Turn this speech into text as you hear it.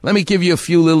Let me give you a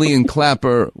few Lillian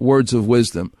Clapper words of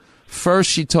wisdom. First,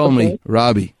 she told me,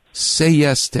 Robbie, say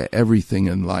yes to everything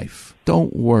in life.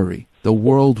 Don't worry. The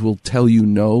world will tell you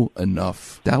no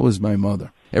enough. That was my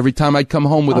mother. Every time I'd come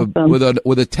home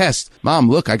with a test, Mom,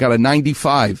 look, I got a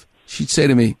 95. She'd say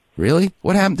to me, really?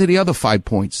 What happened to the other 5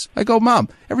 points? I go, Mom,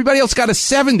 everybody else got a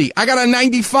 70. I got a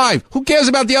 95. Who cares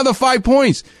about the other 5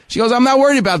 points? She goes, I'm not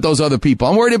worried about those other people.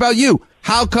 I'm worried about you.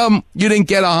 How come you didn't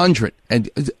get 100? And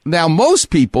now most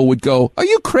people would go, are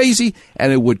you crazy?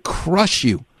 And it would crush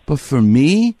you. But for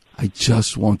me, I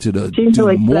just wanted to do more. She knew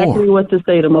exactly what to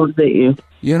say to motivate you.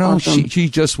 You know, Awesome. she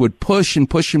just would push and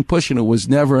push and push, and it was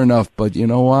never enough. But you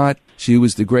know what? She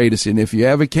was the greatest. And if you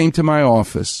ever came to my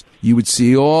office, you would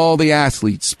see all the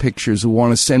athletes' pictures who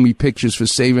want to send me pictures for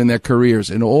saving their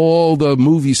careers, and all the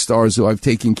movie stars who I've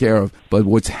taken care of. But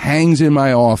what hangs in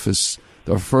my office,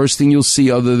 the first thing you'll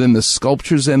see other than the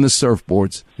sculptures and the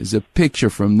surfboards, is a picture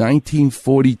from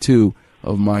 1942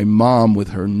 of my mom with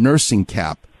her nursing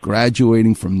cap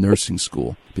graduating from nursing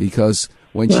school. Because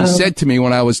when she said to me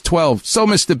when I was 12, so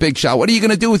Mr. Big Shot, what are you going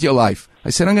to do with your life?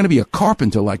 I said, I'm going to be a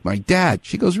carpenter like my dad.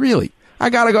 She goes, really? I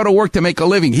got to go to work to make a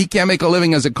living. He can't make a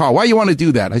living as a car. Why you want to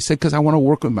do that? I said, because I want to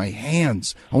work with my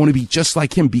hands. I want to be just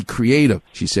like him, be creative.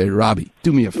 She said, Robbie,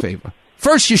 do me a favor.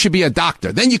 First, you should be a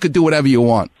doctor. Then you could do whatever you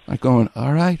want. I'm going,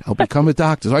 all right, I'll become a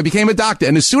doctor. So I became a doctor.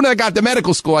 And as soon as I got to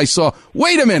medical school, I saw,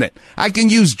 wait a minute, I can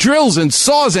use drills and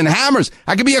saws and hammers.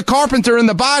 I can be a carpenter in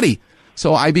the body.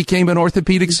 So I became an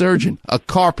orthopedic surgeon, a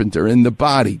carpenter in the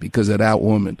body because of that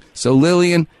woman. So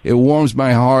Lillian, it warms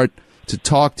my heart to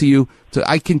talk to you.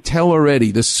 I can tell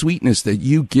already the sweetness that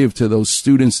you give to those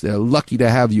students. They're lucky to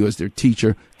have you as their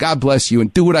teacher. God bless you,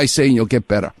 and do what I say and you'll get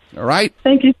better. All right?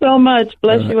 Thank you so much.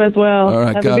 Bless you as well. All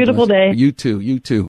right. Have God a beautiful bless. day. You too. You too.